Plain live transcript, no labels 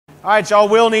All right, y'all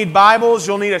will need Bibles.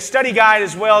 You'll need a study guide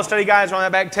as well. Study guides are on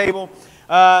that back table.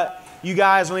 You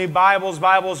guys will need Bibles.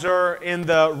 Bibles are in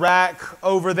the rack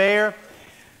over there.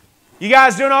 You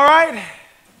guys doing all right?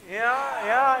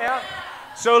 Yeah.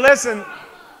 So listen,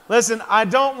 I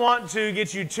don't want to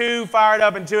get you too fired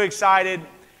up and too excited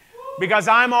because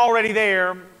I'm already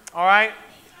there, all right?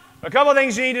 A couple of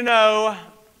things you need to know.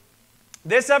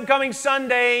 This upcoming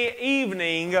Sunday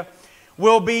evening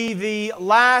will be the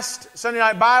last Sunday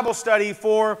night Bible study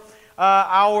for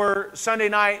our Sunday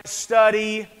night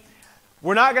study.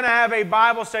 We're not going to have a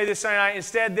Bible study this Sunday night.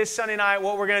 Instead, this Sunday night,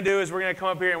 what we're going to do is we're going to come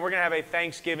up here and we're going to have a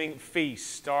Thanksgiving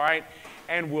feast, all right?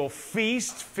 And we'll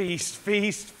feast,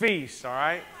 all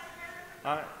right?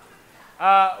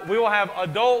 We will have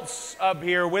adults up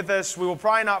here with us. We will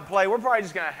probably not play. We're probably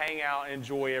just going to hang out and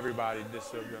enjoy everybody.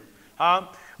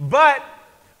 But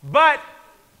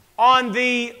on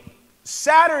the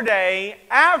Saturday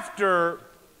after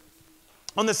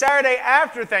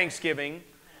Thanksgiving,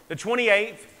 the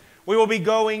 28th, we will be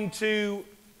going to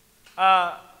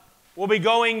the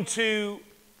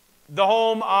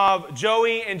home of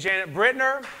Joey and Janet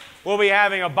Brittner. We'll be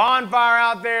having a bonfire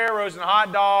out there, roasting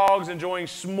hot dogs, enjoying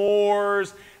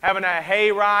s'mores, having a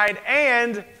hayride,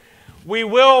 and we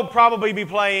will probably be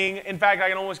playing, in fact, I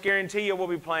can almost guarantee you we'll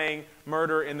be playing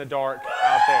Murder in the Dark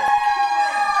out there.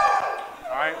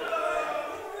 All right?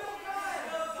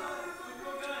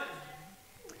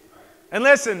 And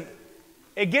listen,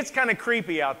 it gets kind of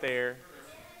creepy out there.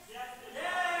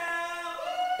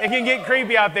 It can get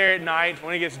creepy out there at night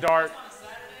when it gets dark.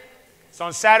 It's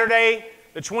on Saturday,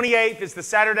 the 28th. It's the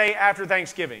Saturday after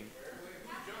Thanksgiving.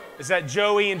 It's at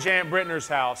Joey and Janet Brittner's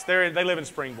house. They live in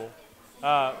Springville.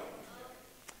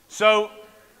 So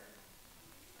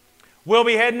we'll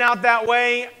be heading out that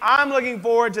way. I'm looking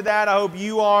forward to that. I hope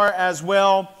you are as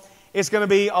well. It's going to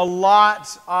be a lot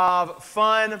of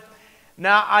fun.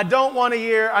 Now, I don't want to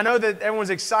hear, I know that everyone's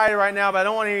excited right now, but I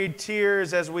don't want to hear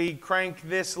tears as we crank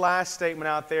this last statement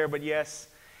out there. But yes,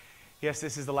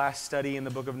 this is the last study in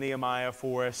the book of Nehemiah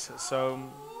for us. So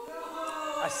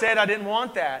I said I didn't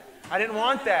want that. I didn't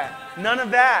want that. None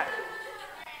of that.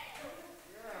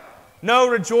 No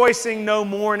rejoicing, no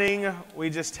mourning. We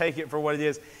just take it for what it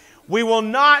is. We will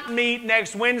not meet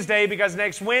next Wednesday because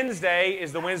next Wednesday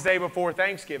is the Wednesday before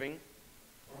Thanksgiving.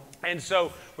 And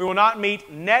so we will not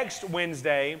meet next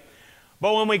Wednesday.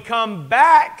 But when we come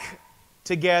back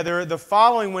together, the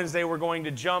following Wednesday, we're going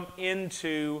to jump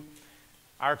into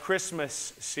our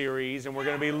Christmas series. And we're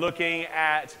going to be looking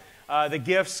at the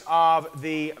gifts of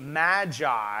the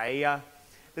Magi.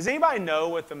 Does anybody know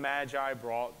what the Magi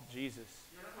brought Jesus?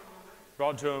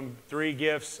 Brought to him 3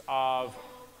 gifts of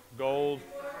gold,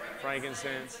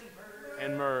 frankincense,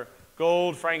 and myrrh.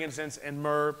 Gold, frankincense, and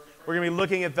myrrh. We're going to be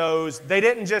looking at those. They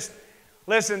didn't just,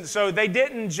 listen, so they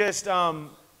didn't just go,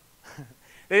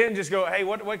 hey,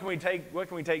 what can we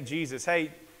take Jesus? Hey,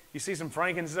 you see some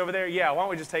frankincense over there? Yeah, why don't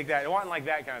we just take that? It wasn't like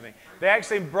that kind of thing. They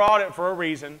actually brought it for a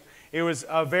reason. It was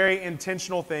a very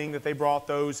intentional thing that they brought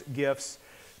those gifts.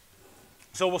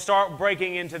 So we'll start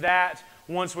breaking into that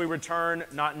once we return,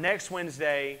 not next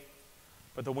Wednesday,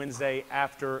 but the Wednesday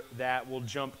after that. We'll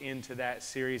jump into that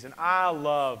series, and I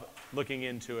love looking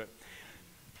into it.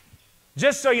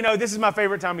 Just so you know, this is my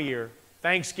favorite time of year.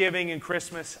 Thanksgiving and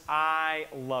Christmas, I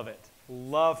love it.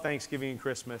 Love Thanksgiving and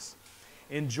Christmas.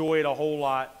 Enjoy it a whole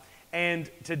lot. And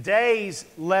today's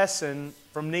lesson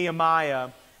from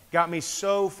Nehemiah got me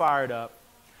so fired up.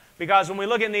 Because when we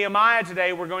look at Nehemiah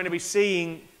today, we're going to be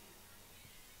seeing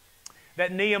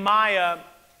that Nehemiah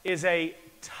is a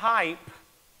type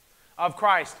of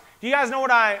Christ. Do you guys know what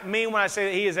I mean when I say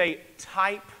that he is a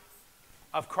type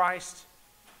of Christ?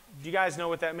 Do you guys know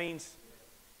what that means?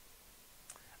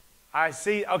 I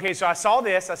see, okay, so I saw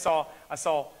this, I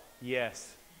saw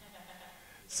yes.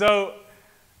 So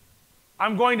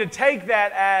I'm going to take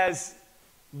that as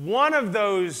one of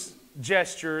those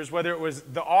gestures, whether it was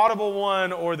the audible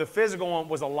one or the physical one,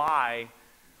 was a lie.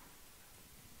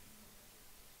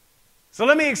 So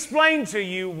let me explain to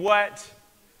you what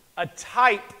a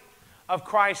type of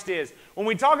Christ is. When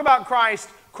we talk about Christ,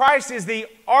 Christ is the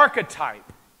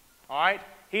archetype, all right?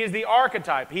 He is the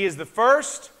archetype. He is the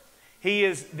first. He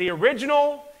is the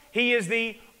original. He is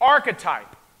the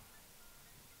archetype.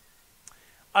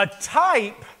 A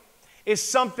type is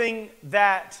something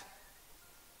that,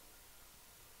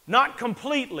 not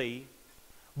completely,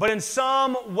 but in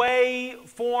some way,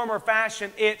 form, or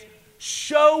fashion, it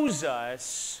shows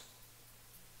us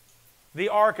the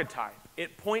archetype.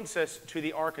 It points us to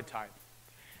the archetype.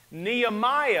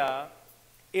 Nehemiah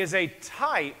is a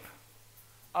type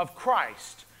of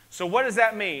Christ. So what does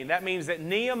that mean? That means that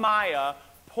Nehemiah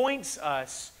points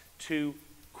us to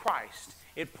Christ.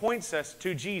 It points us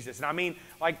to Jesus. And I mean,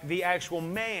 like the actual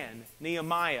man,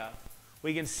 Nehemiah,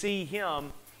 we can see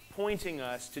him pointing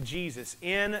us to Jesus.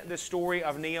 In the story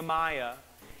of Nehemiah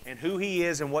and who he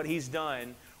is and what he's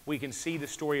done, we can see the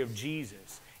story of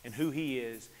Jesus and who he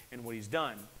is and what he's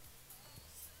done.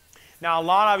 Now, a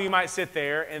lot of you might sit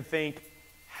there and think,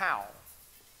 how?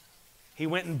 He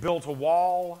went and built a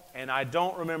wall, and I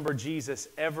don't remember Jesus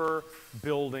ever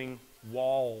building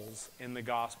walls in the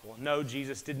gospel. No,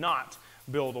 Jesus did not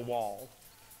build a wall.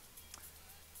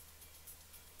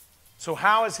 So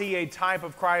how is he a type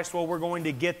of Christ? Well, we're going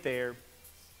to get there.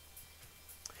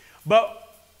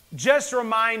 But just to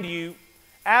remind you,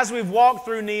 as we've walked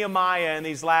through Nehemiah in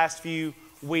these last few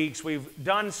weeks, we've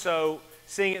done so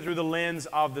seeing it through the lens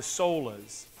of the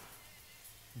solas.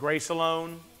 Grace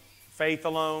alone, faith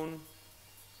alone,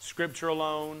 Scripture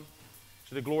alone,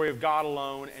 to the glory of God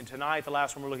alone. And tonight, the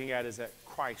last one we're looking at is that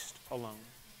Christ alone.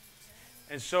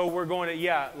 And so we're going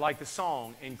to, like the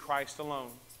song, in Christ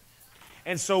alone.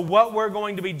 And so what we're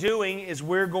going to be doing is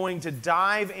we're going to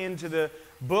dive into the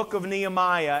book of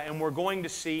Nehemiah and we're going to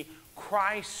see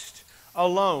Christ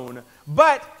alone.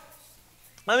 But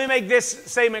let me make this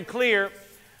statement clear.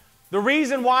 The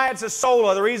reason why it's a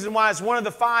sola, the reason why it's one of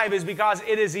the five is because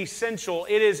it is essential,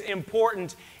 it is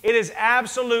important, it is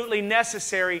absolutely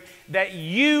necessary that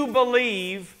you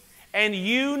believe and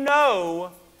you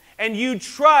know and you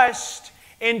trust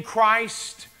in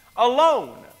Christ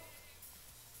alone.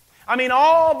 I mean,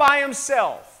 all by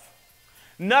himself.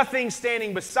 Nothing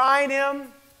standing beside him,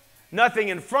 nothing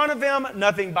in front of him,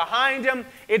 nothing behind him.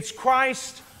 It's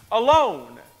Christ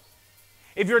alone.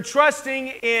 If you're trusting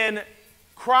in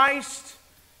Christ,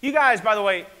 you guys, by the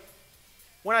way,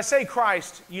 when I say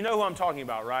Christ, you know who I'm talking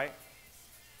about, right?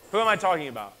 Who am I talking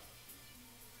about?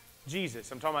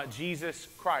 Jesus. I'm talking about Jesus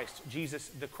Christ, Jesus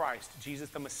the Christ, Jesus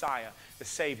the Messiah, the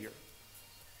Savior.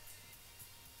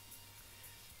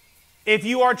 If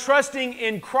you are trusting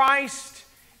in Christ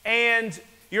and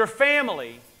your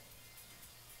family,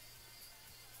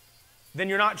 then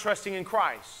you're not trusting in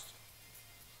Christ.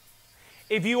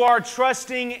 If you are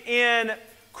trusting in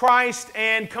Christ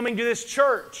and coming to this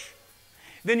church,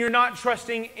 then you're not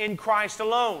trusting in Christ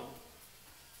alone.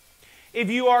 If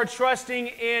you are trusting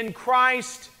in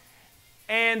Christ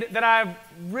and that I've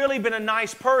really been a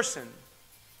nice person,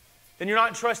 then you're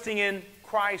not trusting in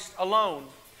Christ alone.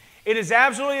 It is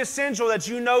absolutely essential that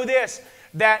you know this,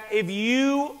 that if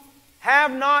you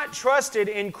have not trusted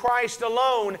in Christ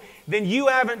alone, then you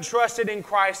haven't trusted in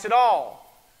Christ at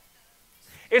all.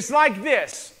 It's like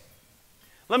this.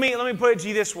 Let me put it to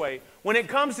you this way. When it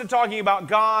comes to talking about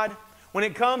God, when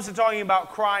it comes to talking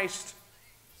about Christ,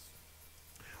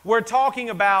 we're talking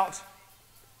about,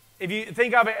 if you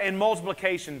think of it in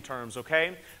multiplication terms,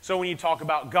 okay? So when you talk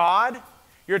about God,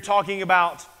 you're talking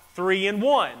about 3 and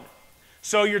 1.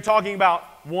 So you're talking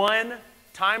about 1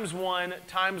 times 1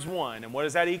 times 1. And what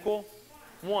does that equal?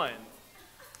 1.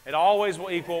 It always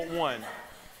will equal 1.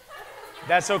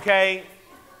 That's okay.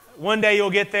 One day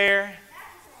you'll get there.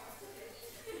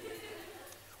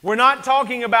 We're not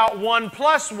talking about 1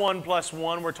 plus 1 plus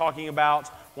 1. We're talking about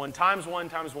 1 times 1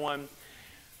 times 1.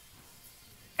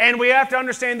 And we have to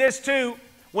understand this too.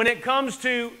 When it comes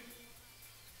to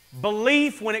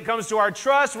belief, when it comes to our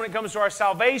trust, when it comes to our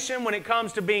salvation, when it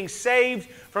comes to being saved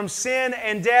from sin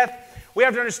and death, we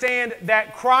have to understand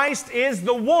that Christ is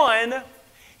the one,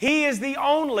 He is the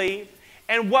only,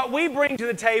 and what we bring to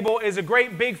the table is a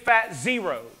great big fat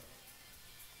 0.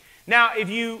 Now, if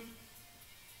you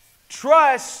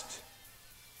trust,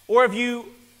 or if you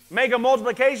make a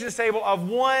multiplication table of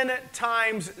 1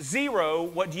 times 0,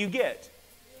 what do you get?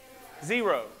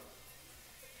 0.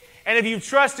 And if you've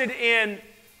trusted in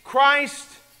Christ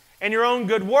and your own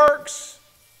good works,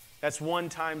 that's 1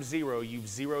 times 0. You've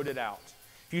zeroed it out.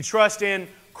 If you trust in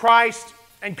Christ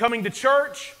and coming to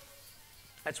church,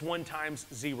 that's 1 times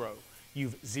 0.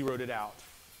 You've zeroed it out.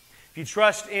 If you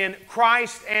trust in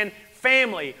Christ and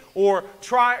family, or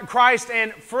Christ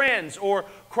and friends, or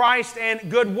Christ and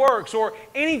good works, or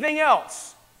anything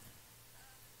else,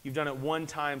 you've done it 1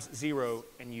 times 0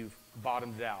 and you've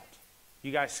bottomed it out.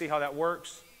 You guys see how that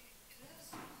works?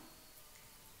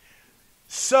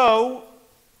 So,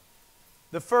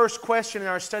 the first question in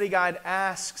our study guide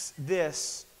asks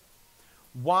this: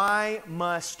 why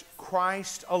must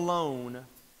Christ alone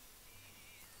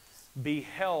be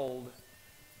held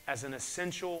as an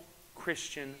essential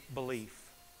Christian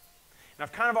belief? And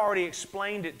I've kind of already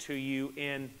explained it to you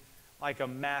in like a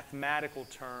mathematical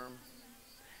term.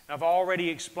 And I've already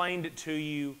explained it to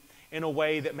you in a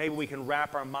way that maybe we can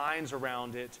wrap our minds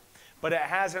around it, but it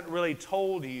hasn't really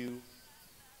told you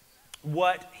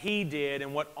what He did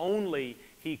and what only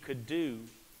He could do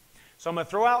So I'm going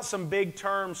to throw out some big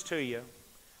terms to you. I'm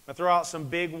going to throw out some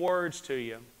big words to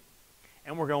you.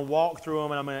 And we're going to walk through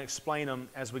them, and I'm going to explain them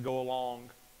as we go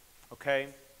along. Okay?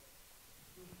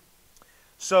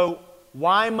 So,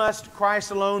 why must Christ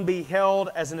alone be held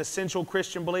as an essential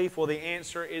Christian belief? Well, the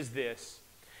answer is this.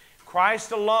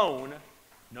 Christ alone,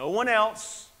 no one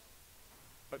else,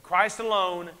 but Christ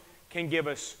alone can give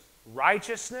us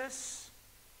righteousness,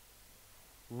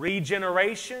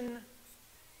 regeneration,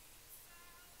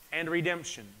 and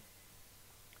redemption.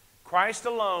 Christ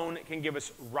alone can give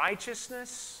us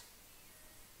righteousness,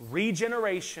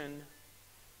 regeneration,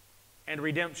 and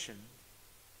redemption.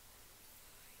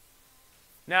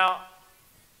 Now,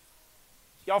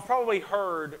 y'all have probably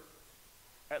heard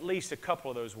at least a couple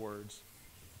of those words.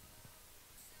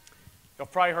 Y'all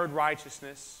probably heard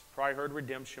righteousness, probably heard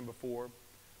redemption before.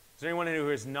 Is there anyone who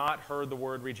has not heard the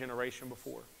word regeneration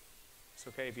before? It's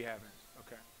okay if you haven't.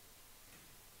 Okay.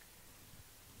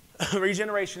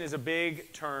 Regeneration is a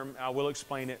big term. I will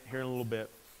explain it here in a little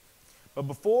bit. But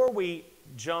before we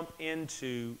jump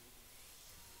into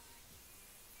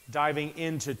diving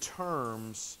into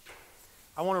terms,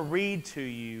 I want to read to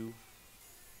you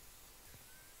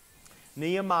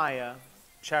Nehemiah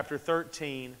chapter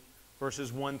 13,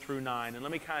 verses 1 through 9. And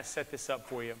let me kind of set this up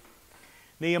for you.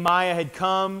 Nehemiah had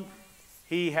come.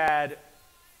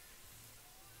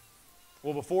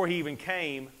 Before he even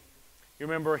came, you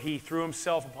remember he threw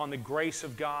himself upon the grace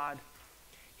of God.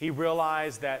 He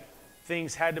realized that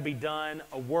things had to be done.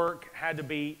 A work had to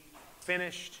be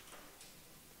finished.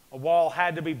 A wall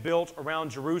had to be built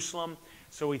around Jerusalem.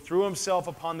 So he threw himself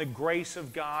upon the grace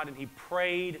of God and he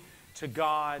prayed to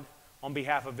God on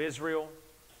behalf of Israel.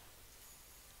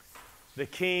 The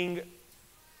king,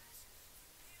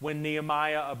 when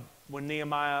Nehemiah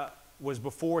was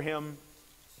before him,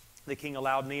 the king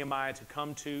allowed Nehemiah to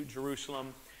come to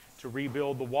Jerusalem to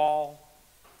rebuild the wall.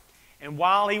 And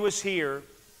while he was here,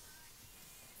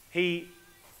 he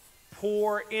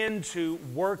poured into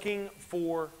working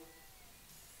for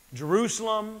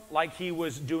Jerusalem like he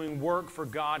was doing work for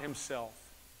God himself.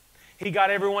 He got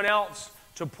everyone else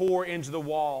to pour into the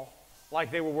wall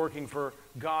like they were working for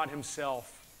God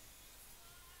himself.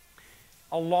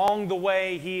 Along the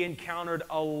way, he encountered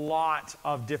a lot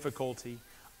of difficulty.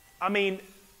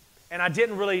 And I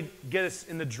didn't really get us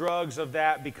in the drugs of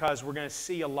that because we're going to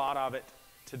see a lot of it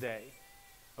today.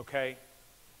 Okay?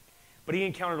 But he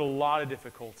encountered a lot of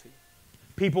difficulty.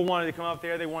 People wanted to come up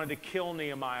there. They wanted to kill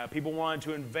Nehemiah. People wanted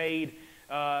to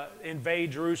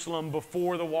invade Jerusalem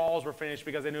before the walls were finished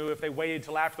because they knew if they waited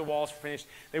till after the walls were finished,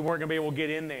 they weren't going to be able to get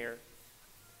in there.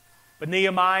 But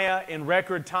Nehemiah, in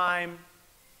record time,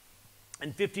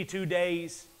 in 52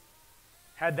 days,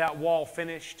 had that wall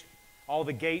finished, all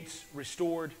the gates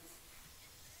restored.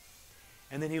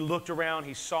 And then he looked around,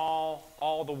 he saw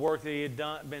all the work that he had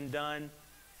been done,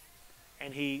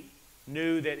 and he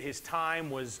knew that his time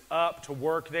was up to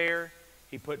work there.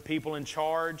 He put people in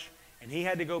charge, and he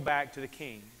had to go back to the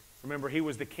king. Remember, he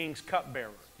was the king's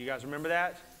cupbearer. You guys remember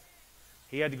that?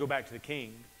 He had to go back to the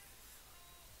king.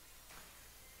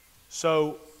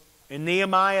 So, in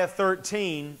Nehemiah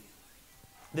 13,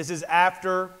 this is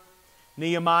after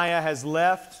Nehemiah has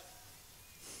left.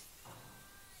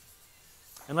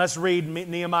 And let's read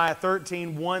Nehemiah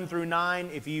 13, 1 through 9.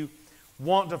 If you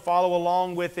want to follow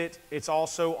along with it, it's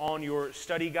also on your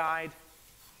study guide.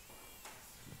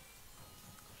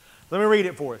 Let me read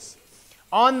it for us.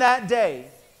 On that day,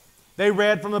 they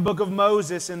read from the book of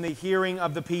Moses in the hearing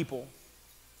of the people.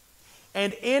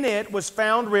 And in it was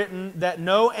found written that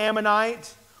no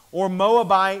Ammonite or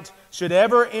Moabite should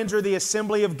ever enter the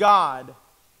assembly of God.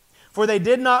 For they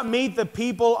did not meet the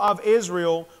people of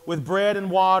Israel with bread and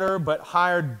water, but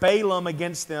hired Balaam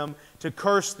against them to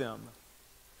curse them.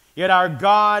 Yet our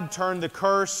God turned the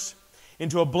curse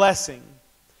into a blessing.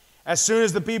 As soon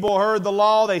as the people heard the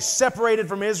law, they separated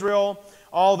from Israel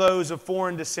all those of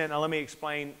foreign descent. Now let me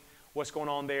explain what's going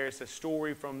on there. It's a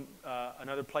story from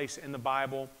another place in the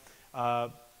Bible.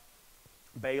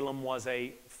 Balaam was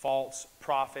a false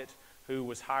prophet who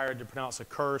was hired to pronounce a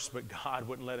curse, but God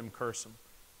wouldn't let him curse him.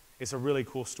 It's a really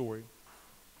cool story.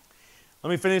 Let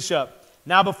me finish up.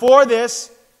 Now before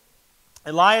this,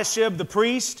 Eliashib the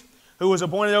priest, who was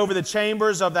appointed over the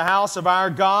chambers of the house of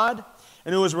our God,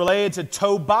 and who was related to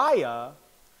Tobiah.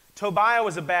 Tobiah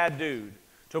was a bad dude.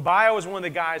 Tobiah was one of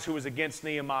the guys who was against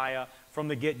Nehemiah from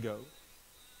the get-go.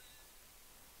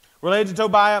 Related to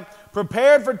Tobiah,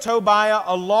 prepared for Tobiah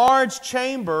a large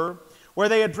chamber where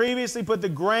they had previously put the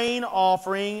grain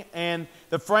offering and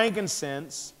the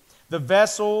frankincense, the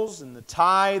vessels and the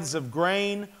tithes of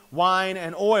grain, wine,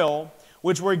 and oil,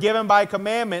 which were given by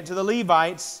commandment to the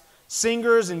Levites,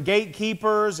 singers and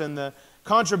gatekeepers, and the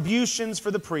contributions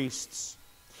for the priests.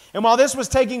 And while this was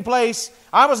taking place,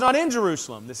 I was not in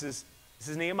Jerusalem. This is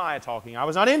Nehemiah talking. I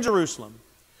was not in Jerusalem.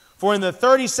 For in the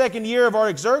 32nd year of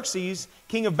Artaxerxes,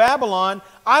 king of Babylon,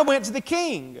 I went to the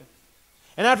king.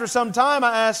 And after some time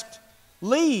I asked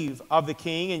leave of the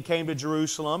king and came to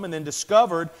Jerusalem, and then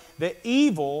discovered the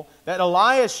evil that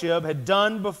Eliashib had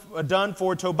done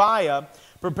for Tobiah,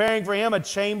 preparing for him a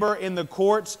chamber in the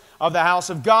courts of the house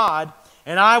of God.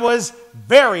 And I was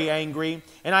very angry,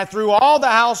 and I threw all the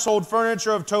household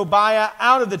furniture of Tobiah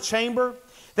out of the chamber.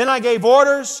 Then I gave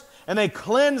orders, and they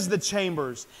cleansed the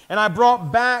chambers. And I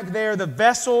brought back there the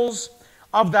vessels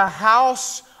of the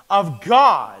house of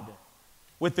God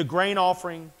with the grain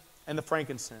offering and the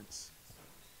frankincense.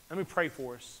 Let me pray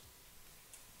for us,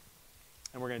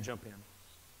 and we're going to jump in.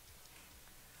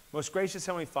 Most gracious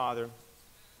Heavenly Father,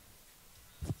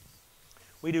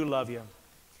 we do love you.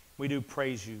 We do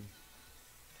praise you.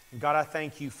 And God, I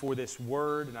thank you for this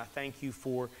word, and I thank you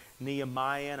for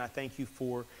Nehemiah, and I thank you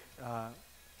for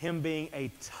him being a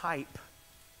type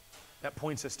that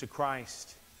points us to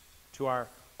Christ, to our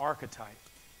archetype.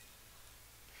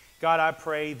 God, I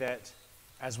pray that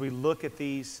as we look at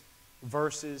these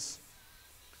verses,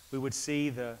 we would see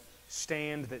the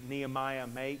stand that Nehemiah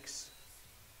makes.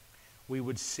 We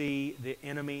would see the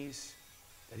enemies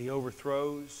that he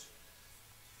overthrows.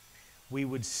 We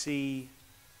would see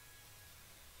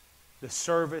the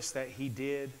service that he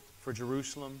did for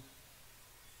Jerusalem.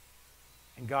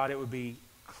 And God, it would be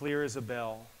clear as a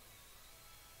bell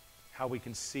how we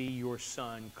can see your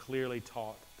Son clearly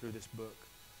taught through this book.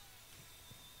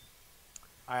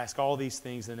 I ask all these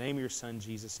things in the name of your Son,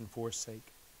 Jesus, and for his sake.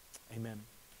 Amen.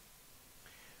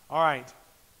 All right.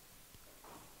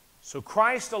 So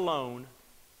Christ alone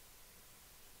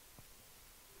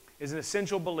is an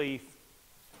essential belief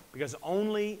because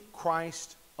only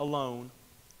Christ alone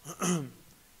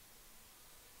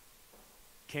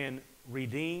can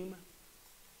redeem,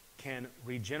 can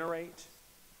regenerate.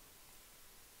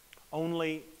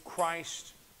 Only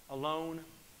Christ alone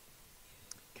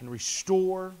can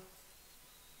restore.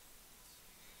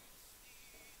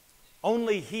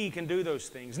 Only He can do those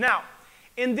things. Now,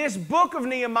 in this book of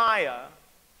Nehemiah,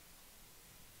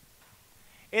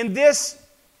 in this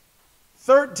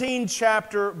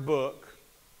 13-chapter book,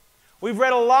 we've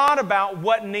read a lot about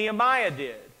what Nehemiah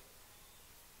did.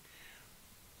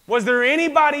 Was there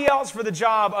anybody else for the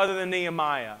job other than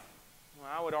Nehemiah? Well,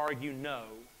 I would argue no.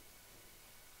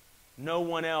 No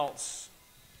one else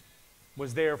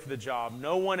was there for the job.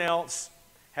 No one else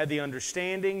had the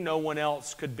understanding. No one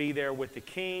else could be there with the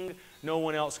king. No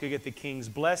one else could get the king's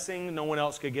blessing. No one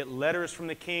else could get letters from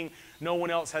the king. No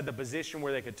one else had the position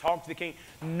where they could talk to the king.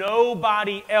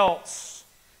 Nobody else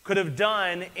could have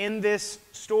done in this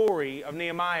story of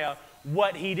Nehemiah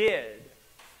what he did.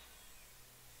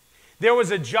 There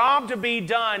was a job to be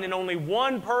done, and only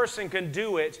one person could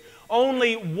do it.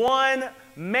 Only one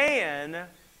man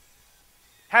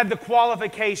had the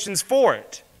qualifications for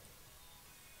it.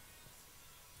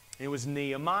 It was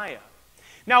Nehemiah.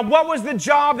 Now, what was the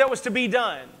job that was to be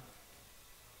done?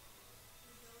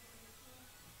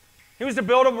 He was to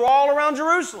build a wall around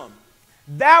Jerusalem.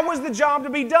 That was the job to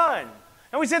be done.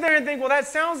 And we sit there and think, well, that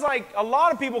sounds like a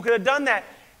lot of people could have done that.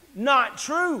 Not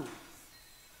true.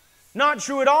 Not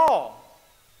true at all.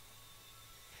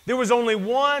 There was only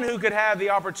one who could have the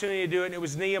opportunity to do it, and it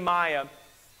was Nehemiah.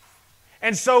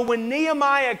 And so when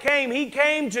Nehemiah came, he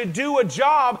came to do a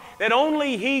job that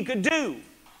only he could do.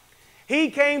 He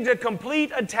came to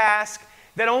complete a task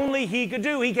that only he could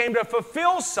do. He came to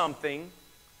fulfill something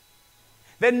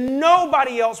that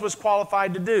nobody else was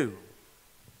qualified to do.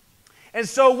 And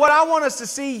so what I want us to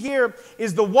see here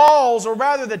is the walls, or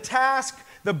rather the task,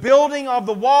 the building of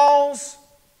the walls.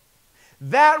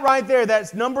 That right there,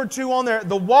 that's number 2 on there.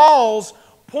 The walls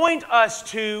point us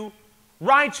to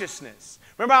righteousness.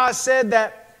 Remember how I said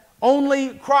that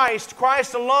only Christ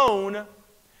alone,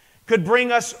 could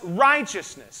bring us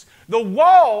righteousness. The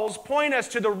walls point us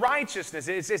to the righteousness.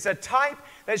 It's a type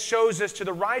that shows us to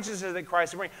the righteousness that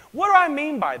Christ will bring. What do I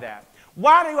mean by that?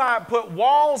 Why do I put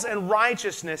walls and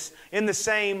righteousness in the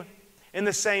same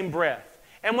breath?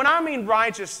 And when I mean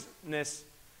righteousness,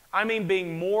 I mean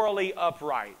being morally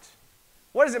upright.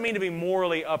 What does it mean to be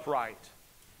morally upright?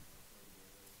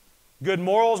 Good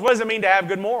morals? What does it mean to have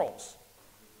good morals?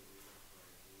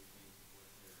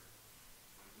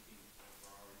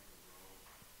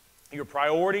 Your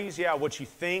priorities, yeah, what you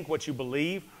think, what you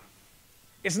believe.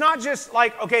 It's not just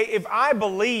like, okay, if I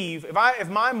believe, if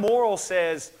my moral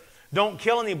says don't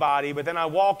kill anybody, but then I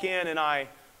walk in and I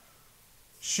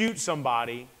shoot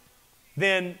somebody,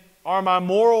 then are my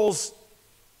morals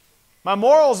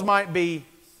might be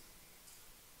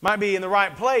might be in the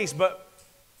right place, but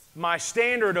my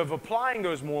standard of applying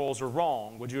those morals are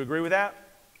wrong. Would you agree with that?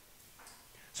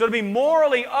 So to be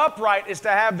morally upright is to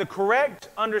have the correct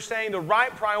understanding, the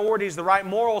right priorities, the right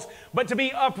morals, but to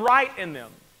be upright in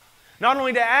them. Not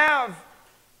only to have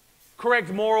correct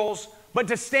morals, but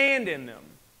to stand in them.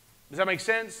 Does that make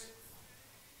sense?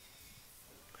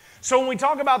 So when we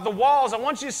talk about the walls, I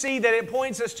want you to see that it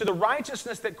points us to the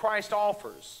righteousness that Christ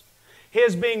offers.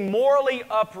 His being morally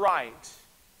upright.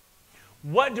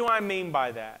 What do I mean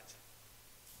by that?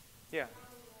 Yeah.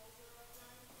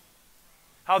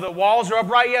 How the walls are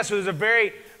upright? Yes, so there's a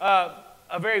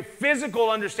very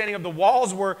physical understanding of the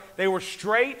walls where they were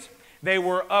straight, they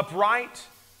were upright,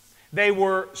 they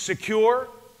were secure,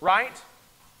 right?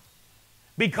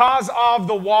 Because of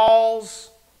the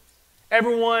walls,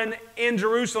 everyone in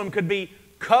Jerusalem could be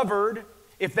covered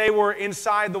if they were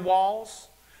inside the walls.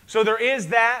 So there is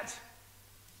that.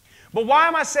 But why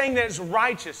am I saying that it's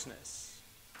righteousness?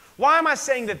 Why am I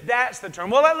saying that that's the term?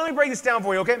 Well, let me break this down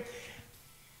for you, okay?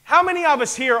 How many of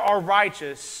us here are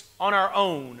righteous on our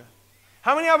own?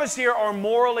 How many of us here are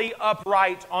morally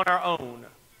upright on our own?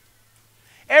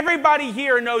 Everybody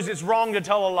here knows it's wrong to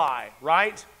tell a lie,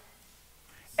 right?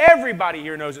 Everybody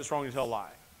here knows it's wrong to tell a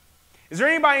lie. Is there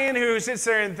anybody in here who sits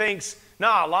there and thinks,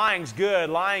 nah, lying's good,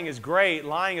 lying is great,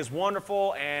 lying is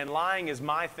wonderful, and lying is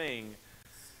my thing?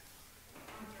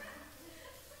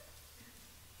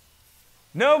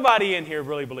 Nobody in here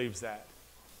really believes that.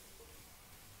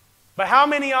 But how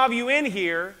many of you in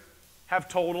here have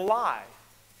told a lie?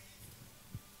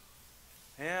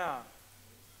 Yeah.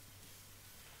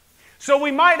 So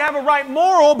we might have a right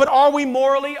moral, but are we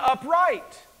morally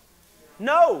upright?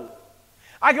 No.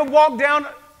 I could walk down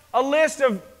a list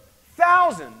of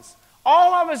thousands.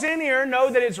 All of us in here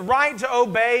know that it's right to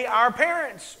obey our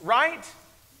parents, right?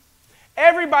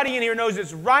 Everybody in here knows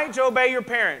it's right to obey your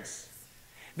parents.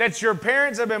 That your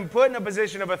parents have been put in a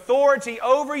position of authority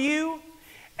over you,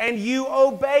 and you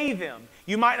obey them.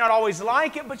 You might not always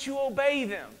like it, but you obey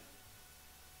them.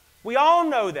 We all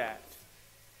know that.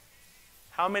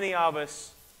 How many of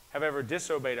us have ever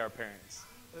disobeyed our parents?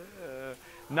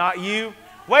 Not you.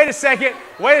 Wait a second.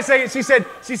 Wait a second.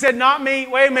 She said, not me.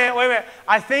 Wait a minute.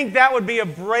 I think that would be a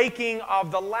breaking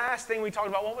of the last thing we talked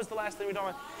about. What was the last thing we talked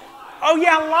about? Oh,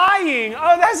 yeah, lying.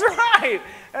 Oh, that's right.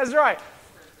 That's right.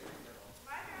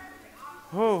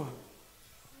 Who?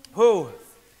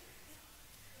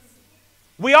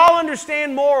 We all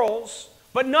understand morals,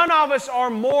 but none of us are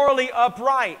morally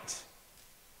upright.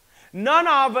 None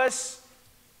of us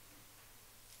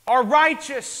are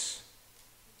righteous.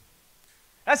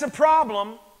 That's a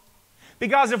problem,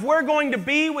 because if we're going to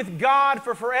be with God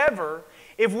for forever,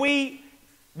 if we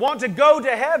want to go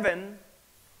to heaven,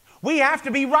 we have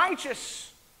to be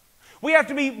righteous. We have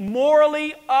to be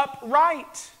morally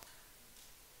upright.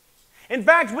 In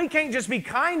fact, we can't just be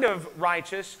kind of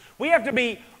righteous. We have to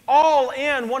be all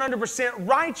in 100%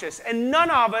 righteous, and none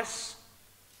of us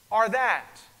are that.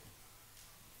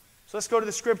 So let's go to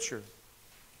the Scripture.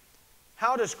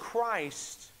 How does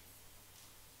Christ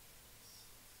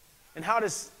and how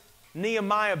does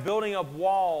Nehemiah building up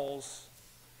walls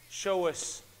show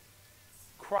us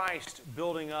Christ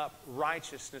building up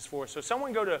righteousness for us? So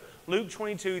someone go to Luke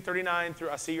 22, 39 through,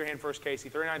 I see your hand first, Casey,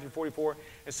 39 through 44.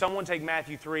 And someone take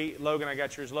Matthew 3. Logan, I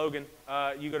got yours. Logan,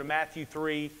 you go to Matthew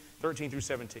 3, 13 through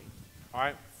 17. All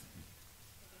right?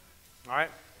 All right?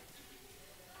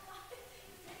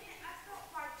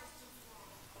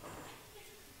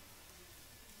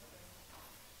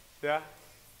 Yeah?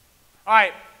 All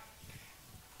right.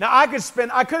 Now, I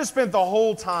could have spent the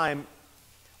whole time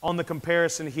on the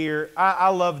comparison here. I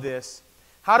love this.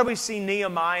 How do we see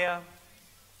Nehemiah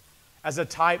as a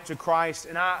type to Christ?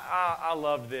 And I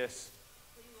loved this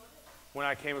when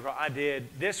I came across. I did.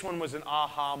 This one was an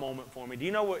aha moment for me. Do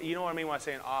you know what I mean when I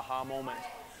say an aha moment?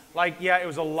 Like, yeah, it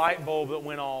was a light bulb that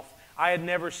went off. I had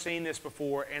never seen this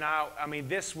before, and I mean,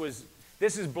 this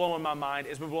is blowing my mind.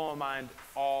 It's been blowing my mind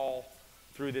all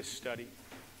through this study.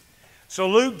 So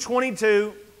Luke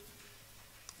 22,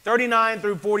 39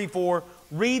 through 44.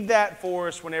 Read that for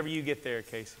us whenever you get there,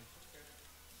 Casey.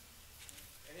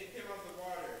 And he came out of the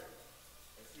water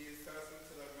as he is passing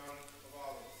to the Mount of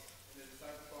Olives, and the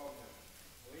disciples followed him.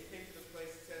 When he came to the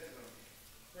place, he said to them,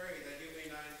 "Pray that you may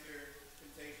not enter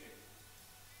temptation."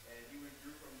 And he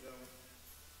withdrew from them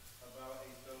about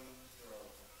a stone's throw.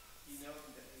 He knelt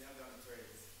down and prayed,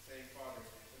 saying, "Father,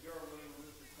 if you are willing to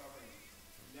remove this cup from me,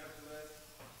 nevertheless,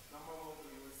 not my will,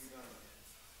 but yours be done."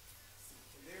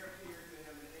 And there appeared to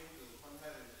him an angel from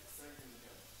heaven, strengthening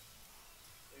him.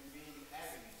 And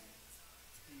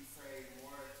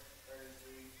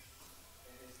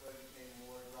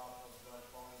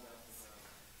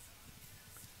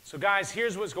So guys,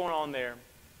 here's what's going on there.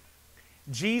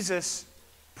 Jesus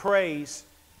prays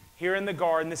here in the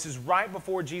garden. This is right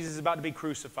before Jesus is about to be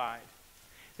crucified.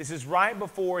 This is right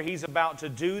before he's about to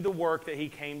do the work that he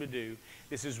came to do.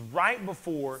 This is right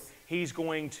before he's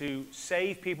going to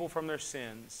save people from their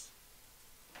sins.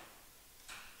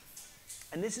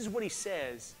 And this is what he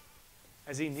says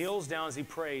as he kneels down, as he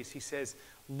prays. He says,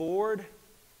 Lord,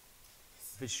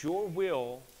 if it's your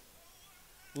will,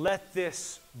 let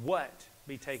this what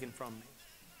be taken from me?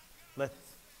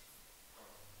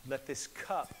 Let this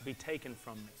cup be taken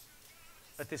from me.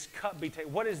 Let this cup be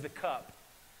taken. What is the cup?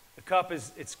 The cup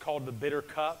it's called the bitter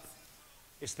cup.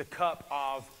 It's the cup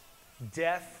of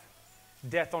death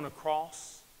on a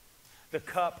cross. The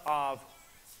cup of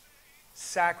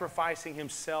sacrificing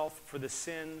himself for the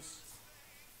sins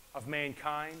of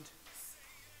mankind.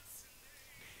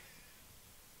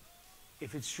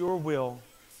 If it's your will,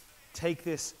 take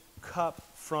this cup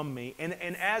from me. And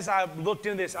as I looked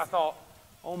into this, I thought,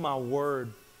 oh my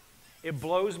word, it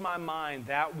blows my mind,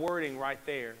 that wording right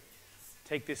there.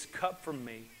 Take this cup from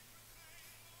me.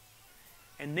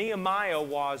 And Nehemiah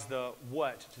was the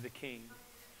what to the king?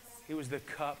 He was the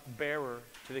cup bearer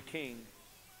to the king.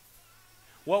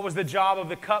 What was the job of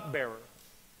the cup bearer?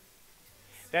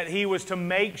 That he was to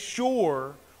make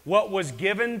sure what was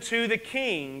given to the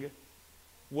king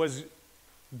was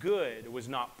good, was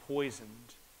not poisoned,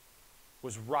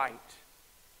 was right.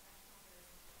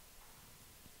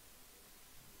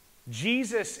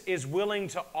 Jesus is willing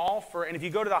to offer, and if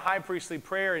you go to the high priestly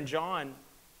prayer in John,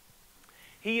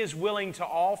 he is willing to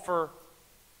offer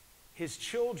his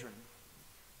children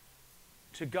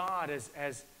to God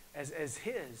as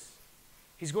his.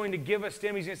 He's going to give us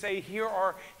them. He's going to say, here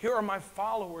are my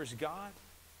followers, God.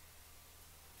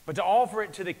 But to offer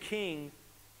it to the king,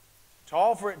 to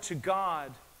offer it to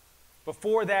God,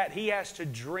 before that, he has to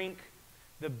drink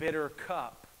the bitter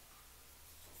cup.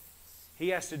 He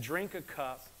has to drink a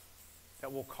cup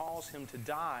that will cause him to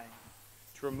die,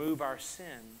 to remove our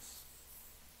sins.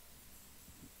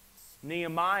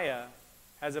 Nehemiah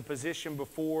has a position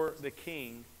before the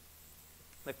king,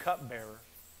 the cupbearer.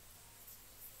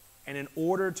 And in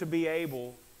order to be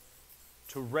able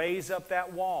to raise up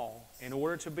that wall, in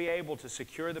order to be able to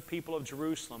secure the people of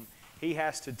Jerusalem, he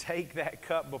has to take that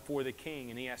cup before the king,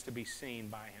 and he has to be seen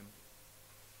by him.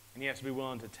 And he has to be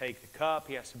willing to take the cup.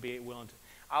 He has to be willing to...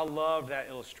 I love that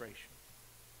illustration.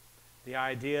 The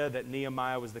idea that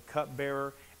Nehemiah was the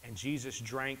cupbearer and Jesus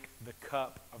drank the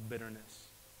cup of bitterness.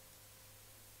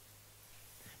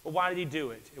 But why did he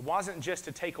do it? It wasn't just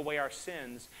to take away our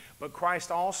sins, but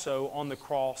Christ also on the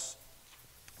cross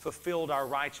fulfilled our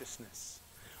righteousness.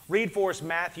 Read for us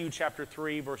Matthew chapter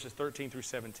 3, verses 13 through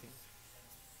 17.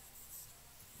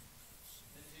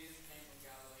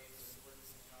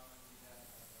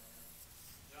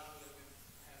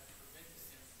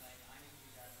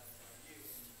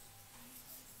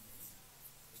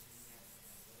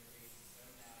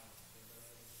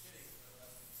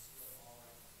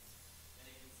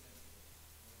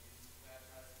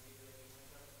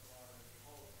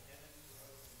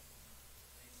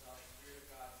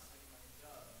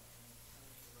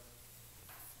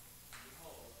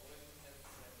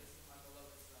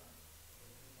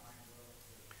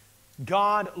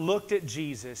 God looked at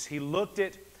Jesus. He looked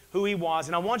at who he was.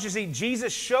 And I want you to see,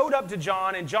 Jesus showed up to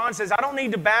John, and John says, I don't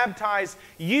need to baptize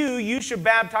you. You should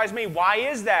baptize me. Why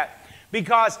is that?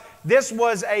 Because this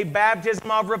was a baptism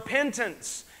of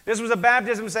repentance. This was a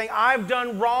baptism saying, I've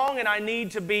done wrong and I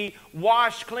need to be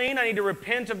washed clean. I need to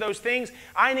repent of those things.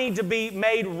 I need to be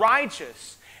made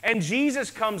righteous. And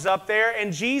Jesus comes up there,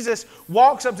 and Jesus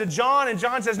walks up to John, and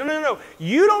John says, no.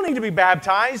 You don't need to be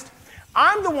baptized.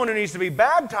 I'm the one who needs to be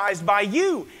baptized by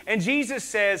you. And Jesus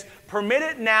says, permit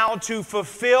it now to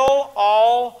fulfill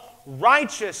all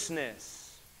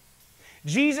righteousness.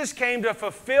 Jesus came to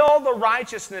fulfill the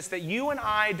righteousness that you and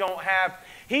I don't have.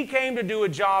 He came to do a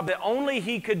job that only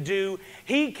he could do.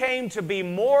 He came to be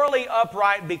morally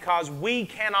upright because we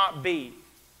cannot be.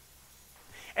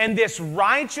 And this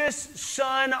righteous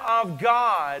Son of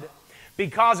God,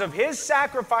 because of his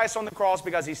sacrifice on the cross,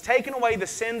 because he's taken away the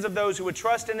sins of those who would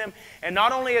trust in him, and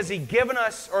not only has he given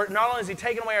us, or not only has he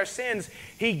taken away our sins,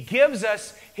 he gives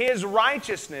us his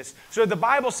righteousness. So the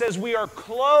Bible says we are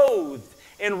clothed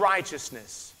in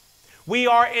righteousness. We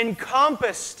are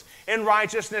encompassed in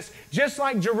righteousness, just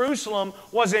like Jerusalem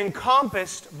was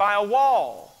encompassed by a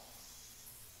wall.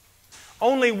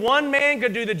 Only one man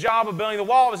could do the job of building the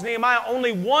wall. It was Nehemiah.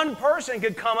 Only one person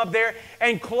could come up there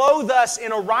and clothe us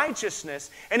in a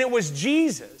righteousness, and it was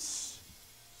Jesus.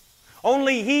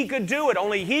 Only he could do it.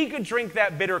 Only he could drink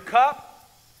that bitter cup.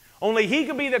 Only he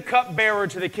could be the cupbearer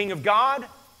to the King of God.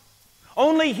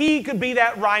 Only He could be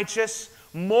that righteous,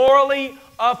 morally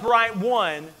upright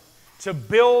one to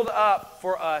build up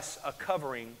for us a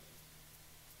covering.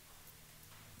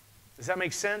 Does that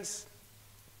make sense?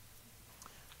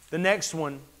 The next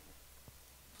one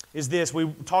is this.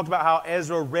 We talked about how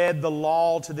Ezra read the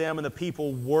law to them and the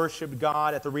people worshiped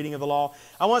God at the reading of the law.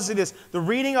 I want to say this. The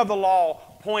reading of the law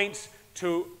points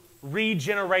to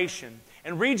regeneration.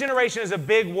 And regeneration is a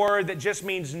big word that just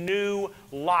means new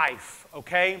life,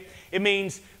 okay? It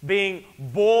means being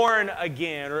born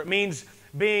again, or it means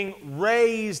being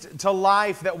raised to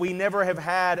life that we never have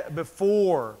had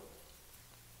before.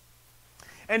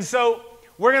 And so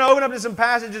we're going to open up to some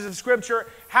passages of Scripture.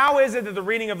 How is it that the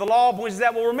reading of the law points to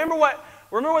that? Well, remember what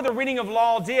the reading of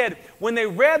law did. When they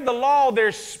read the law,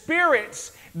 their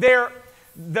spirits,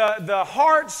 the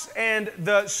hearts and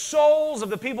the souls of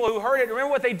the people who heard it, remember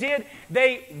what they did?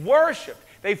 They worshiped.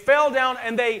 They fell down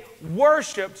and they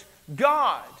worshiped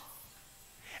God.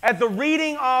 At the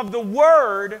reading of the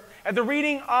Word, at the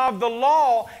reading of the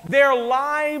law, their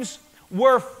lives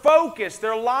were focused.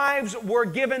 Their lives were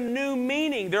given new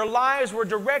meaning. Their lives were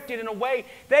directed in a way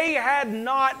they had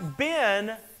not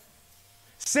been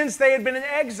since they had been in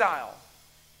exile.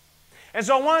 And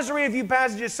so I want us to read a few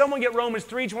passages. Someone get Romans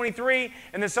 3:23,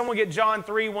 and then someone get John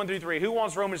 3:1-3. Who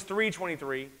wants Romans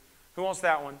 3:23? Who wants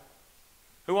that one?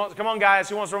 Come on, guys.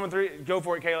 Who wants Romans 3? Go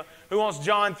for it, Kayla. Who wants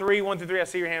John 3:1-3? I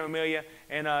see your hand, Amelia.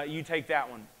 And you take that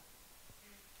one.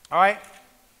 All right?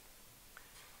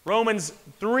 Romans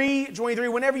 3:23.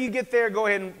 Whenever you get there, go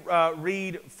ahead and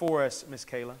read for us, Miss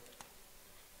Kayla.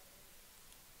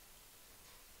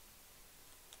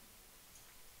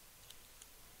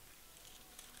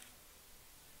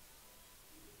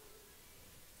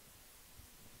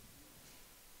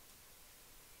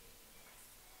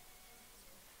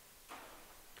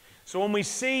 So when we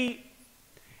see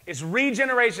it's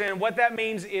regeneration, and what that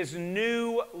means is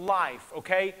new life,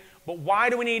 okay? But why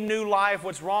do we need new life?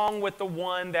 What's wrong with the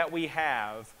one that we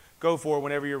have? Go for it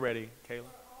whenever you're ready, Kayla.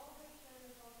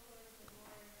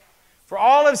 For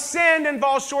all have sinned and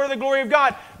fall short of the glory of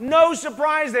God. No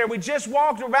surprise there. We just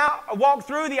walked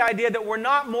through the idea that we're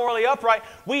not morally upright.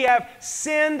 We have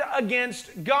sinned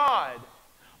against God.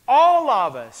 All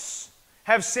of us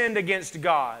have sinned against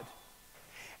God.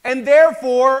 And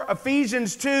therefore,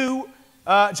 Ephesians 2,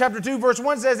 chapter 2, verse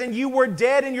 1 says, and you were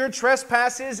dead in your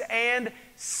trespasses and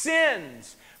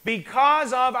sins.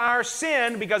 Because of our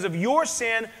sin, because of your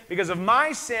sin, because of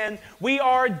my sin, we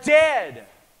are dead.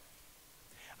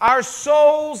 Our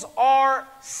souls are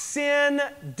sin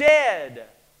dead.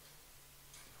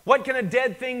 What can a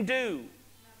dead thing do?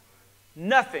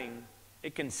 Nothing.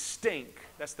 It can stink.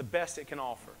 That's the best it can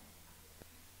offer.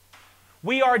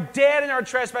 We are dead in our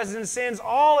trespasses and sins.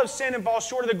 All have sinned and fall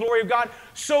short of the glory of God.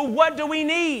 So what do we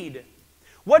need?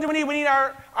 What do we need? We need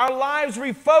our lives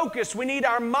refocused. We need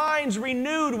our minds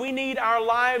renewed. We need our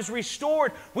lives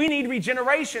restored. We need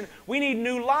regeneration. We need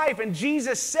new life. And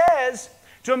Jesus says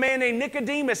to a man named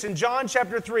Nicodemus in John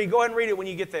chapter 3, go ahead and read it when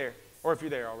you get there, or if you're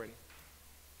there already.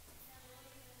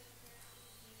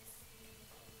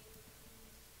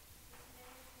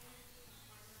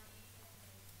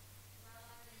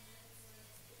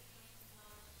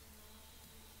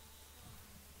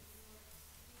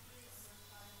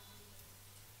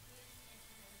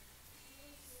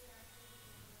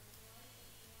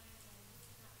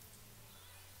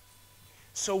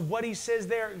 So what he says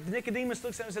there, Nicodemus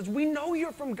looks at him and says, we know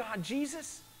you're from God,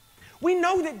 Jesus. We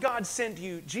know that God sent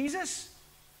you, Jesus.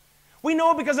 We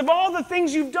know it because of all the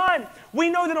things you've done.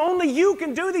 We know that only you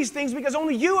can do these things because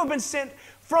only you have been sent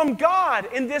from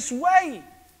God in this way.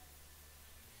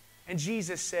 And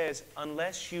Jesus says,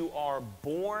 unless you are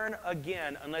born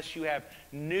again, unless you have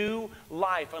new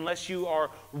life, unless you are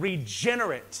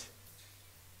regenerate,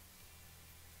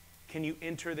 can you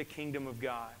enter the kingdom of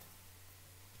God?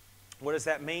 What does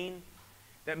that mean?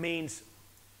 That means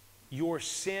your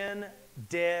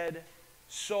sin-dead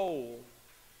soul,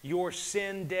 your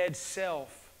sin-dead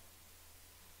self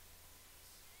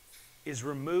is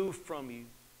removed from you,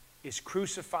 is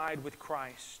crucified with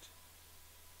Christ.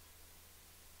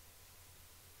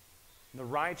 The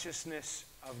righteousness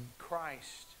of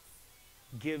Christ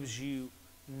gives you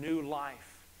new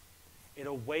life. It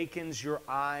awakens your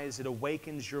eyes, it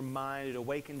awakens your mind, it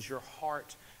awakens your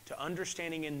heart to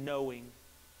understanding and knowing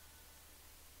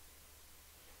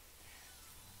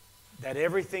that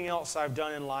everything else I've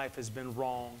done in life has been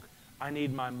wrong. I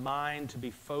need my mind to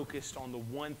be focused on the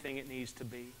one thing it needs to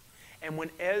be. And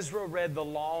when Ezra read the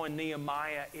law in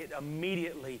Nehemiah, it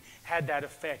immediately had that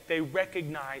effect. They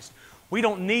recognized we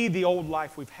don't need the old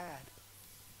life we've had.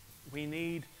 We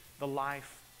need the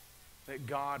life that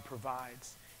God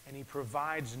provides. And He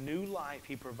provides new life.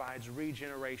 He provides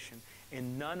regeneration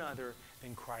in none other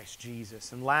than Christ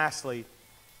Jesus. And lastly,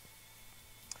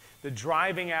 the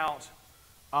driving out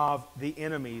of the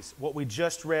enemies. What we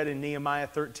just read in Nehemiah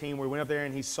 13, where we went up there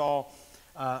and he saw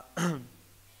about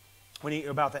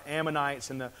the Ammonites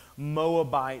and the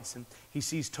Moabites, and he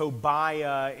sees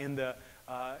Tobiah in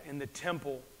the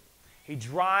temple. He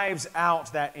drives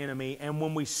out that enemy, and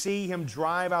when we see him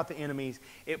drive out the enemies,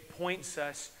 it points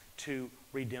us to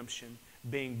redemption,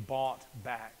 being bought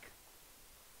back.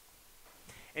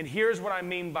 And here's what I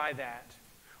mean by that.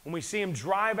 When we see him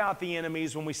drive out the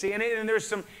enemies, when we see, and there's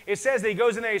some, it says that he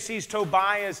goes in there, he sees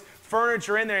Tobiah's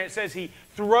furniture in there, and it says he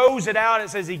throws it out, it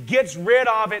says he gets rid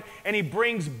of it, and he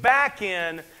brings back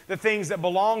in the things that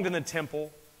belonged in the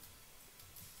temple.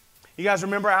 You guys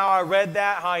remember how I read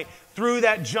that? How he threw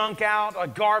that junk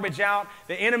out, garbage out.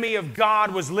 The enemy of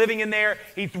God was living in there.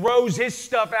 He throws his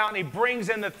stuff out and he brings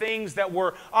in the things that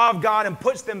were of God and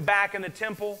puts them back in the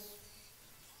temple.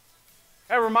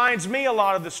 That reminds me a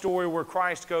lot of the story where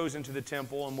Christ goes into the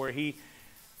temple and where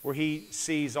he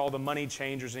sees all the money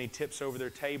changers and he tips over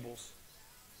their tables.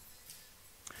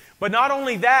 But not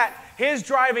only that, his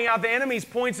driving out the enemies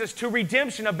points us to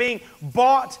redemption, of being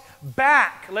bought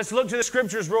back. Let's look to the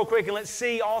scriptures real quick and let's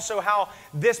see also how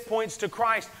this points to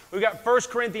Christ. We've got 1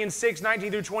 Corinthians 6,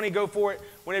 19 through 20. Go for it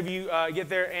whenever you get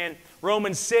there. And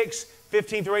Romans 6,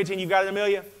 15 through 18. You've got it,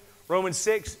 Amelia? Romans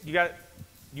 6, you got it?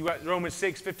 You got Romans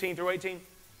 6, 15 through 18?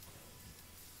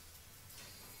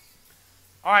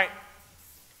 All right.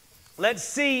 Let's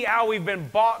see how we've been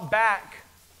bought back.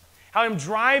 How him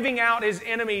driving out his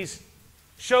enemies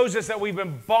shows us that we've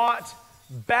been bought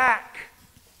back.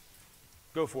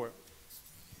 Go for it.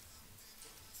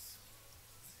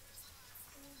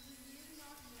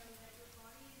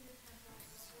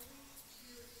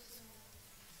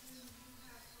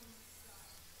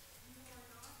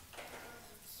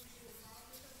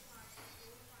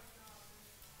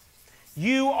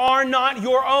 You are not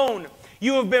your own.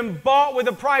 You have been bought with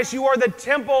a price. You are the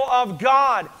temple of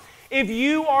God. If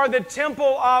you are the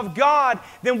temple of God,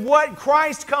 then what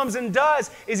Christ comes and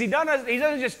does is He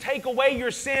doesn't just take away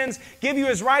your sins, give you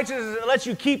His righteousness, and let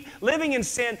you keep living in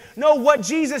sin. No, what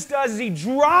Jesus does is He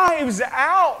drives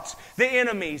out the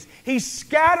enemies. He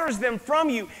scatters them from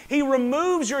you. He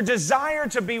removes your desire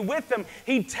to be with them.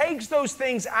 He takes those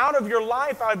things out of your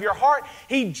life, out of your heart.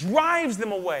 He drives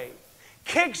them away,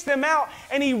 kicks them out,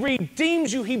 and He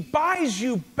redeems you. He buys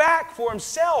you back for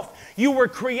Himself. You were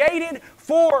created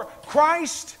for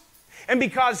Christ, and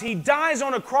because He dies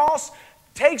on a cross,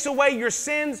 takes away your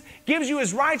sins, gives you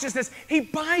His righteousness, He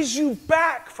buys you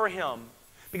back for Him.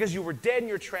 Because you were dead in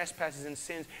your trespasses and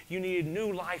sins, you needed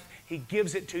new life. He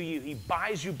gives it to you. He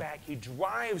buys you back. He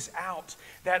drives out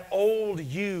that old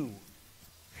you.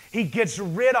 He gets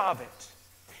rid of it.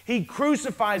 He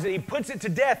crucifies it. He puts it to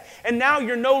death. And now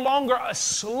you're no longer a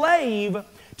slave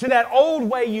to that old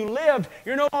way you lived.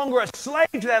 You're no longer a slave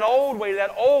to that old way, to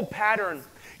that old pattern.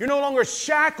 You're no longer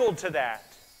shackled to that.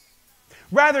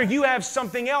 Rather, you have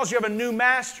something else. You have a new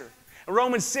master. And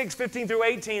Romans 6, 15 through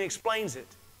 18 explains it.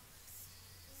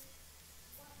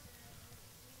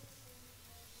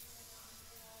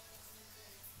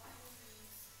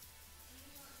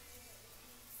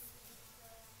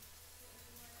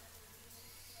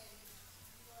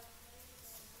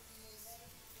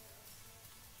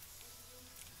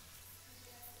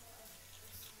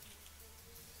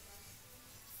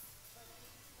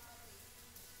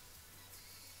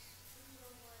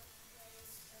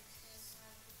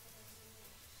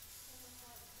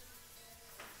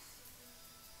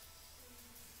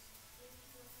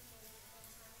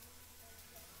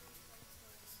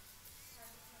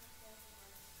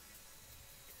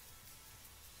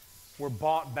 We're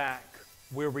bought back.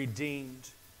 We're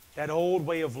redeemed. That old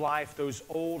way of life, those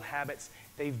old habits,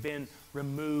 they've been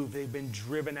removed. They've been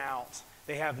driven out.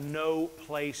 They have no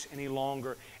place any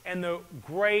longer. And the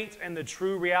great and the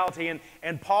true reality,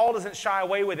 and Paul doesn't shy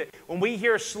away with it. When we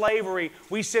hear slavery,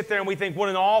 we sit there and we think, what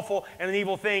an awful and an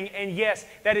evil thing. And yes,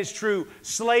 that is true.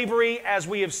 Slavery, as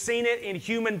we have seen it in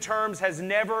human terms, has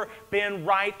never been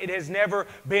right. It has never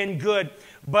been good.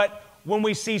 But when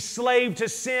we see slave to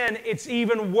sin, it's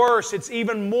even worse. It's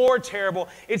even more terrible.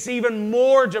 It's even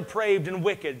more depraved and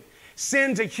wicked.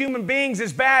 Sin to human beings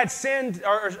is bad. Sin,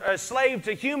 or slave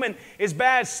to human is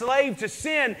bad. Slave to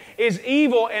sin is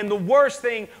evil and the worst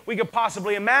thing we could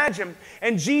possibly imagine.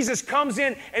 And Jesus comes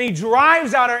in and He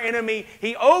drives out our enemy.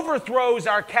 He overthrows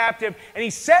our captive and He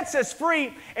sets us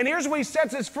free. And here's what He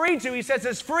sets us free to. He sets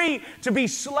us free to be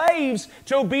slaves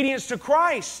to obedience to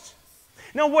Christ.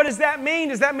 Now, what does that mean?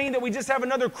 Does that mean that we just have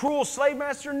another cruel slave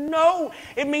master? No.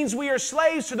 It means we are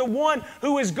slaves to the one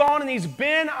who is gone, and He's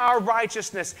been our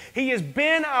righteousness. He has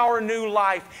been our new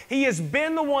life. He has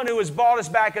been the one who has bought us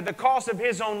back at the cost of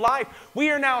His own life. We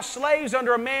are now slaves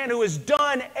under a man who has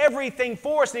done everything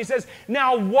for us. And He says,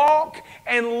 now walk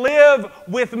and live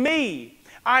with me.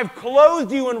 I've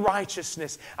clothed you in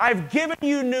righteousness. I've given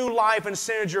you new life and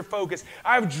centered your focus.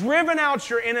 I've driven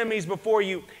out your enemies before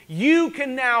you. You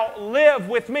can now live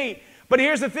with me. But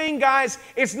here's the thing, guys.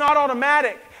 It's not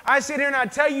automatic. I sit here and I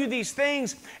tell you these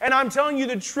things, and I'm telling you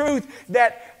the truth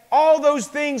that all those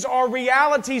things are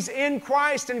realities in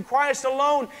Christ and Christ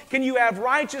alone. Can you have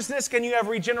righteousness? Can you have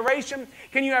regeneration?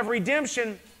 Can you have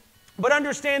redemption? But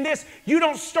understand this, you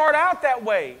don't start out that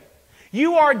way.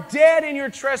 You are dead in your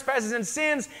trespasses and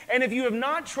sins, and if you have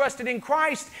not trusted in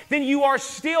Christ, then you are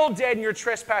still dead in your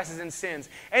trespasses and sins.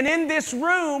 And in this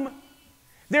room,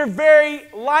 there very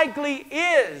likely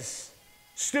is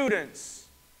students,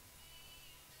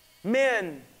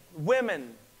 men,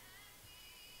 women,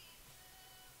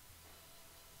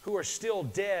 who are still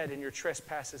dead in your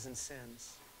trespasses and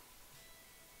sins.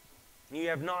 You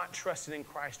have not trusted in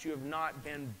Christ. You have not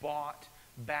been bought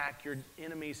back. Your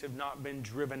enemies have not been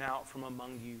driven out from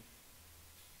among you.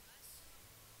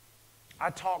 I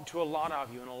talk to a lot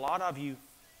of you, and a lot of you,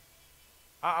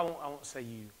 I won't say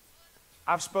you.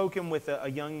 I've spoken with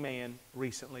a young man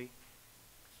recently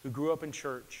who grew up in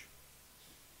church.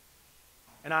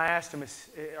 And I asked him,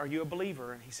 are you a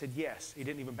believer? And he said, yes. He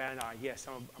didn't even bat an eye. Yes,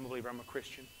 I'm a believer. I'm a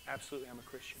Christian. Absolutely, I'm a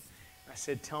Christian. And I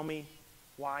said, tell me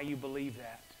why you believe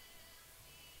that.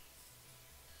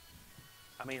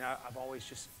 I mean, I've always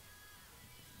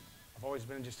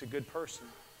been just a good person.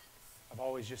 I've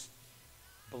always just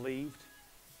believed.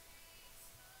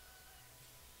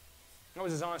 That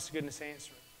was his honest to goodness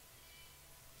answer.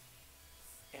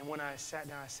 And when I sat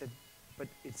down, I said, but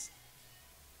it's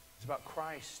about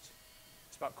Christ.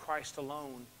 It's about Christ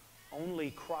alone.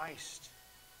 Only Christ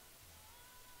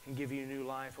can give you new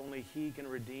life. Only He can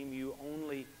redeem you.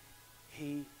 Only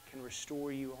He can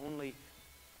restore you. Only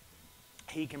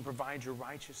He can provide your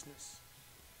righteousness.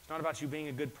 It's not about you being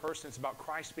a good person. It's about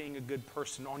Christ being a good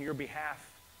person on your behalf.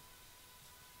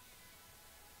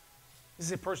 This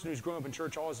is a person who's grown up in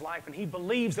church all his life, and he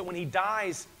believes that when he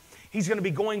dies, he's going to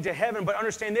be going to heaven. But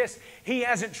understand this, he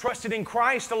hasn't trusted in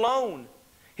Christ alone.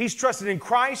 He's trusted in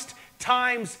Christ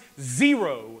times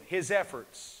zero his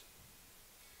efforts.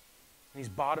 And he's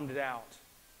bottomed it out.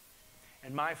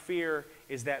 And my fear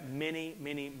is that many,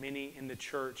 many, many in the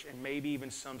church, and maybe even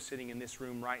some sitting in this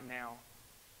room right now,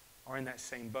 are in that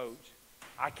same boat.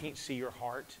 I can't see your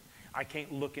heart. I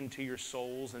can't look into your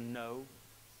souls and know.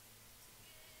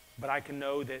 But I can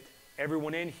know that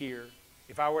everyone in here,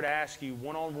 if I were to ask you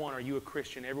one-on-one, are you a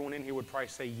Christian? Everyone in here would probably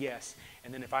say yes.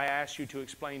 And then if I asked you to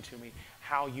explain to me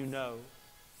how you know,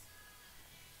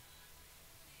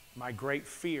 my great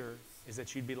fear is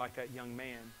that you'd be like that young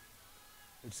man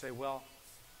who'd say, well,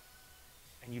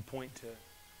 and you'd point to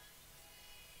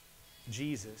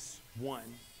Jesus, one,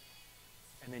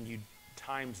 and then you'd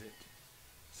times it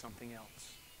something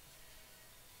else.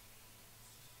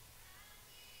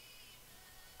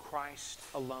 Christ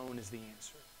alone is the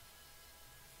answer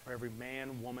for every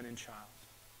man, woman, and child.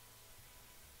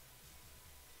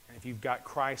 And if you've got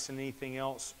Christ and anything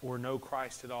else, or no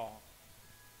Christ at all,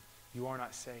 you are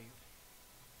not saved.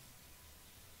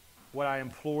 What I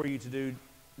implore you to do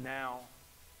now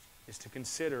is to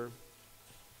consider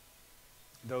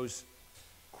those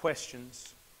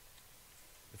questions.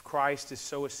 If Christ is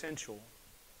so essential,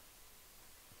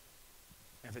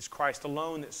 if it's Christ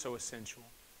alone that's so essential,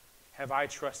 have I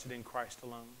trusted in Christ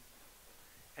alone?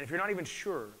 And if you're not even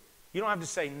sure, you don't have to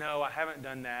say, no, I haven't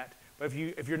done that. But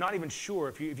if you're not even sure,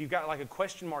 if you've got like a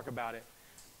question mark about it,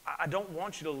 I don't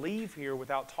want you to leave here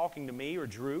without talking to me or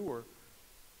Drew or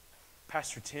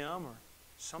Pastor Tim or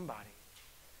somebody.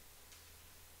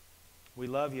 We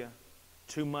love you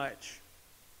too much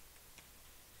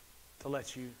to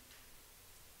let you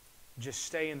just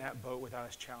stay in that boat without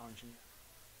us challenging you.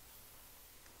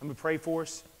 Let me pray for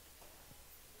us.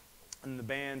 And the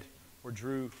band where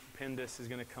Drew penned us is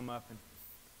going to come up and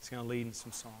it's going to lead in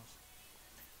some songs.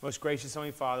 Most gracious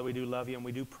Heavenly Father, we do love you and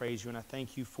we do praise you. And I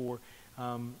thank you for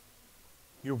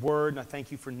your word. And I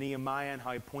thank you for Nehemiah and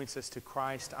how he points us to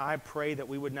Christ. I pray that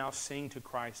we would now sing to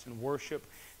Christ and worship,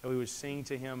 that we would sing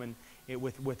to Him and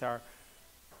with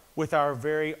our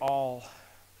very all.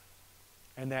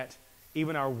 And that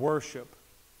even our worship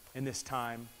in this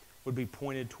time would be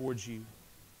pointed towards you.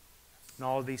 And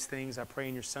all of these things I pray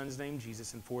in your Son's name,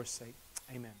 Jesus, and for His sake.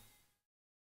 Amen.